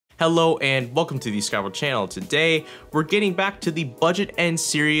Hello and welcome to the Skyward channel. Today we're getting back to the budget end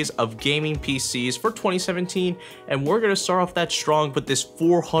series of gaming PCs for 2017, and we're going to start off that strong with this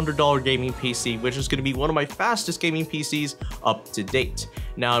 $400 gaming PC, which is going to be one of my fastest gaming PCs up to date.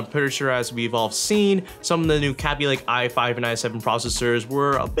 Now I'm pretty sure, as we've all seen, some of the new Kaby i5 and i7 processors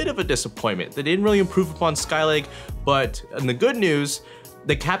were a bit of a disappointment. They didn't really improve upon Skylake, but in the good news,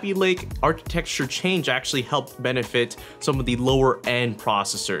 the Kaby Lake architecture change actually helped benefit some of the lower end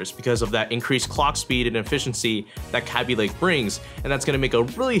processors because of that increased clock speed and efficiency that Kaby Lake brings, and that's going to make a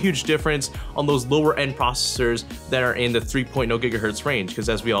really huge difference on those lower end processors that are in the 3.0 gigahertz range, because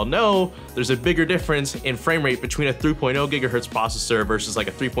as we all know, there's a bigger difference in frame rate between a 3.0 gigahertz processor versus like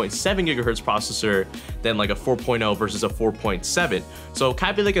a 3.7 gigahertz processor than like a 4.0 versus a 4.7. So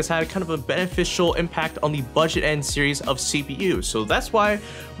Kaby Lake has had kind of a beneficial impact on the budget end series of CPUs, so that's why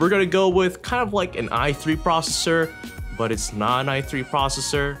we're gonna go with kind of like an i3 processor, but it's not an i3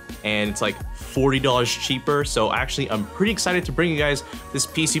 processor, and it's like $40 cheaper. So actually, I'm pretty excited to bring you guys this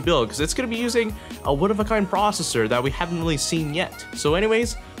PC build because it's gonna be using a one-of-a-kind processor that we haven't really seen yet. So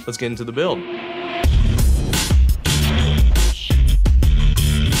anyways, let's get into the build.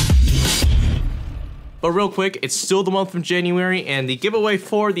 But real quick, it's still the month of January, and the giveaway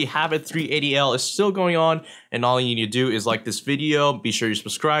for the Havit 380L is still going on, and all you need to do is like this video, be sure you're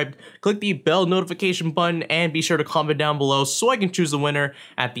subscribed, click the bell notification button, and be sure to comment down below so I can choose the winner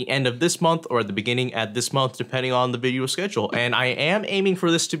at the end of this month or at the beginning of this month, depending on the video schedule. And I am aiming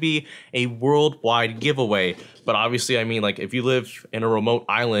for this to be a worldwide giveaway, but obviously, I mean, like, if you live in a remote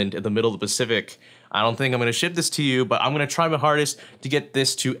island in the middle of the Pacific, I don't think I'm going to ship this to you, but I'm going to try my hardest to get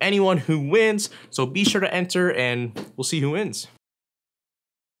this to anyone who wins. So be sure to enter and we'll see who wins.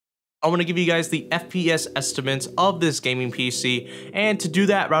 I want to give you guys the FPS estimates of this gaming PC, and to do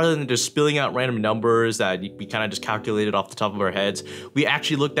that, rather than just spilling out random numbers that we kind of just calculated off the top of our heads, we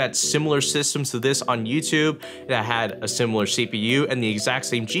actually looked at similar systems to this on YouTube that had a similar CPU and the exact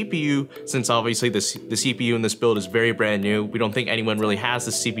same GPU, since obviously the CPU in this build is very brand new. We don't think anyone really has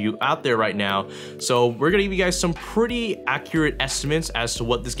the CPU out there right now, so we're going to give you guys some pretty accurate estimates as to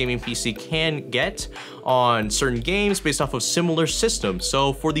what this gaming PC can get on certain games based off of similar systems.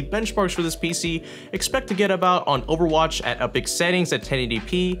 So for the benchmarks for this PC, expect to get about on Overwatch at epic settings at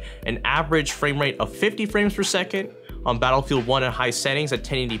 1080p, an average frame rate of 50 frames per second. On Battlefield 1 at high settings at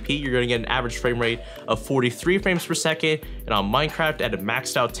 1080p, you're going to get an average frame rate of 43 frames per second. And on Minecraft at a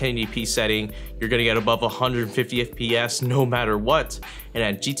maxed out 1080p setting, you're going to get above 150 FPS no matter what. And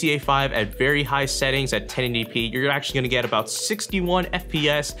at GTA 5 at very high settings at 1080p, you're actually going to get about 61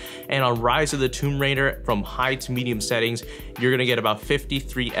 FPS. And on Rise of the Tomb Raider from high to medium settings, you're going to get about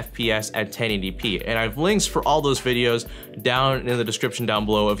 53 FPS at 1080p. And I have links for all those videos down in the description down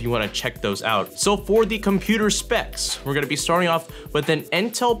below if you want to check those out. So for the computer specs, we're going to be starting off with an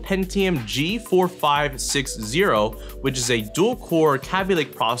Intel Pentium G4560, which is a dual-core Kaby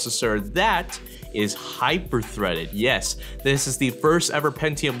Lake processor that is hyper-threaded. Yes, this is the first ever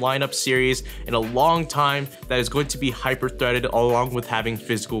Pentium lineup series in a long time that is going to be hyper-threaded along with having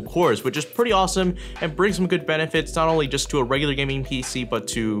physical cores, which is pretty awesome and brings some good benefits, not only just to a regular gaming PC, but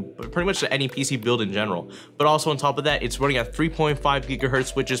to pretty much any PC build in general. But also on top of that, it's running at 3.5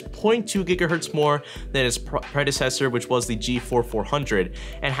 gigahertz, which is 0.2 gigahertz more than its predecessor, which was the G4400.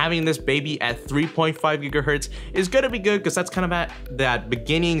 And having this baby at 3.5 gigahertz is gonna be good because that's kind of at that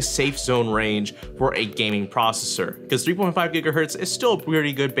beginning safe zone range for a gaming processor, because 3.5 gigahertz is still a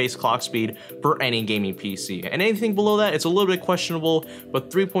pretty good base clock speed for any gaming PC, and anything below that, it's a little bit questionable, but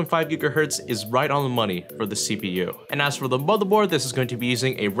 3.5 gigahertz is right on the money for the CPU. And as for the motherboard, this is going to be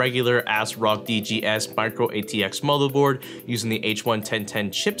using a regular Asrock DGS micro ATX motherboard using the H11010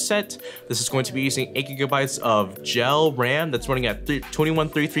 chipset. This is going to be using 8 gigabytes of GeIL RAM that's running at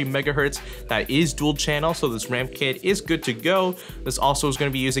 2133 megahertz. That is dual channel, so this RAM kit is good to go. This also is going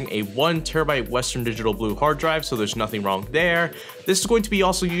to be using a 1 terabyte Western Digital Blue hard drive, so there's nothing wrong there. This is going to be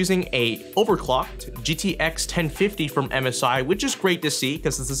also using a overclocked GTX 1050 from MSI, which is great to see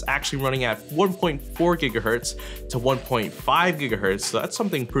because this is actually running at 1.4 gigahertz to 1.5 gigahertz, so that's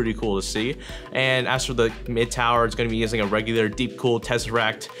something pretty cool to see. And as for the mid tower, it's going to be using a regular deep cool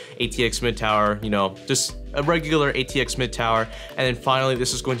Tesseract ATX mid tower, you know, just a regular ATX mid tower. And then finally,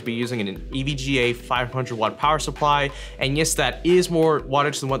 this is going to be using an EVGA 500 watt power supply, and yes, that is more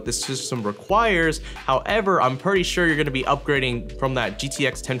wattage than what this system requires. However, I'm pretty sure you're going to be upgrading from that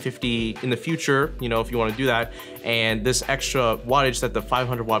GTX 1050 in the future, you know, if you want to do that, and this extra wattage that the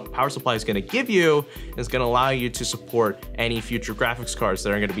 500 watt power supply is going to give you is going to allow you to support any future graphics cards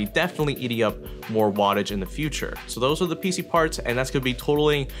that are going to be definitely eating up more wattage in the future. So those are the PC parts, and that's going to be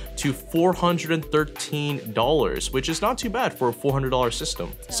totaling to $413, which is not too bad for a $400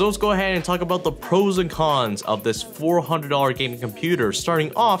 system. So let's go ahead and talk about the pros and cons of this $400 gaming computer,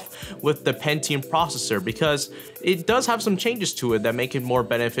 starting off with the Pentium processor, because it does have some changes to it that make it more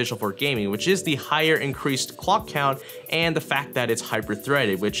beneficial for gaming, which is the higher increased clock count and the fact that it's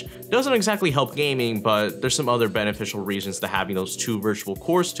hyper-threaded, which doesn't exactly help gaming, but there's some other beneficial reasons to having those 2 virtual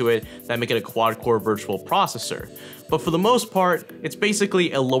cores to it that make it a quad-core virtual processor. But for the most part, it's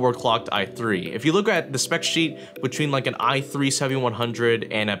basically a lower clocked i3. If you look at the spec sheet between like an i3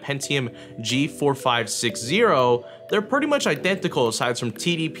 7100 and a Pentium G4560, they're pretty much identical aside from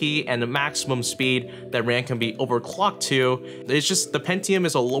TDP and the maximum speed that RAM can be overclocked to. It's just the Pentium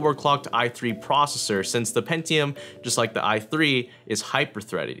is a lower clocked i3 processor, since the Pentium, just like the i3, is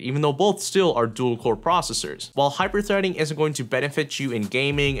hyper-threaded, even though both still are dual core processors. While hyper-threading isn't going to benefit you in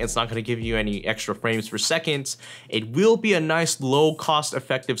gaming, it's not going to give you any extra frames per second, it will be a nice low cost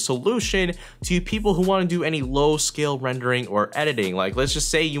effective solution to people who want to do any low scale rendering or editing. Like, let's just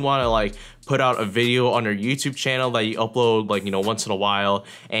say you want to like put out a video on your YouTube channel that you upload like, once in a while,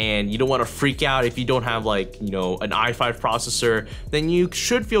 and you don't want to freak out if you don't have like, an i5 processor, then you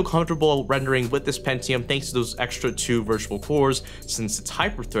should feel comfortable rendering with this Pentium thanks to those extra 2 virtual cores, since it's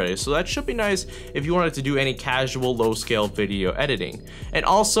hyper-threaded. So that should be nice if you wanted to do any casual low scale video editing. And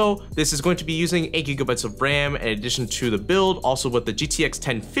also, this is going to be using 8 GB of RAM in addition to the build, also with the GTX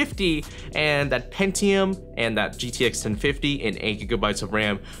 1050, and that Pentium and that GTX 1050 and 8 GB of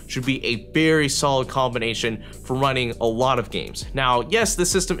RAM should be a very solid combination for running a lot of games. Now, yes,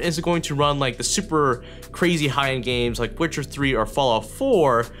 this system isn't going to run like the super crazy high-end games like Witcher 3 or Fallout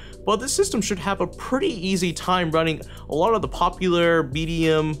 4, but this system should have a pretty easy time running a lot of the popular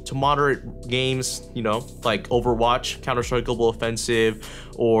medium to moderate games, like Overwatch, Counter-Strike Global Offensive,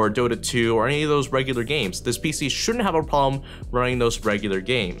 or Dota 2, or any of those regular games. This PC shouldn't have a problem running those regular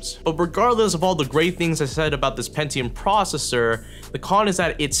games. But regardless of all the great things I said about this Pentium processor, the con is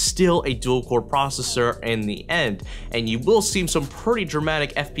that it's still a dual-core processor in the end, and you will see some pretty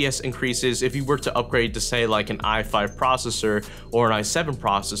dramatic FPS increases if you were to upgrade to, say, like an i5 processor or an i7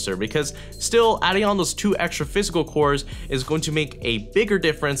 processor, because still adding on those 2 extra physical cores is going to make a bigger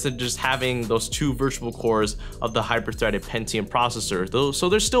difference than just having those 2 virtual cores of the hyper-threaded Pentium processor. So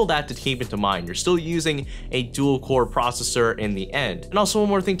there's still that to keep into mind. You're still using a dual-core processor in the end. And also, one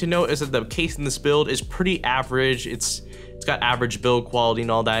more thing to note is that the case in this build is pretty average. It's got average build quality and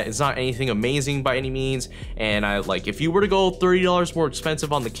all that. It's not anything amazing by any means, and if you were to go $30 more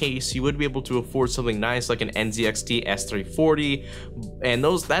expensive on the case, you would be able to afford something nice like an NZXT S340, and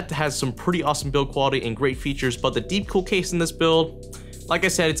that has some pretty awesome build quality and great features. But the deep cool case in this build, like I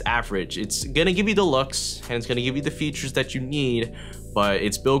said, it's average. It's gonna give you the looks and it's gonna give you the features that you need, but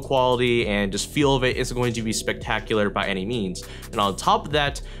its build quality and just feel of it isn't going to be spectacular by any means. And on top of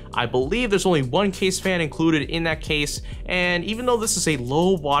that, I believe there's only 1 case fan included in that case, and even though this is a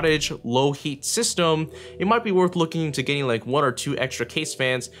low wattage, low heat system, it might be worth looking into getting like 1 or 2 extra case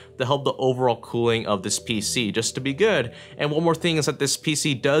fans to help the overall cooling of this PC, just to be good. And one more thing is that this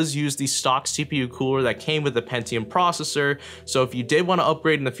PC does use the stock CPU cooler that came with the Pentium processor, so if you did want to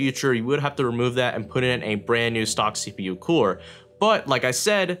upgrade in the future, you would have to remove that and put in a brand new stock CPU cooler. But like I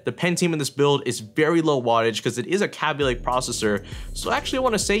said, the Pentium in this build is very low wattage because it is a Kaby-like processor. So actually, I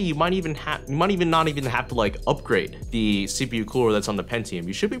want to say you might not even have to like upgrade the CPU cooler that's on the Pentium.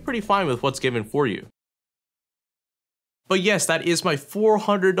 You should be pretty fine with what's given for you. But yes, that is my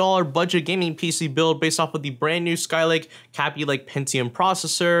 $400 budget gaming PC build based off of the brand new Skylake Kaby-like Pentium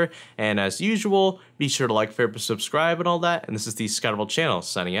processor. And as usual, be sure to like, favorite, subscribe, and all that. And this is the Scatterable channel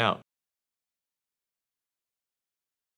signing out.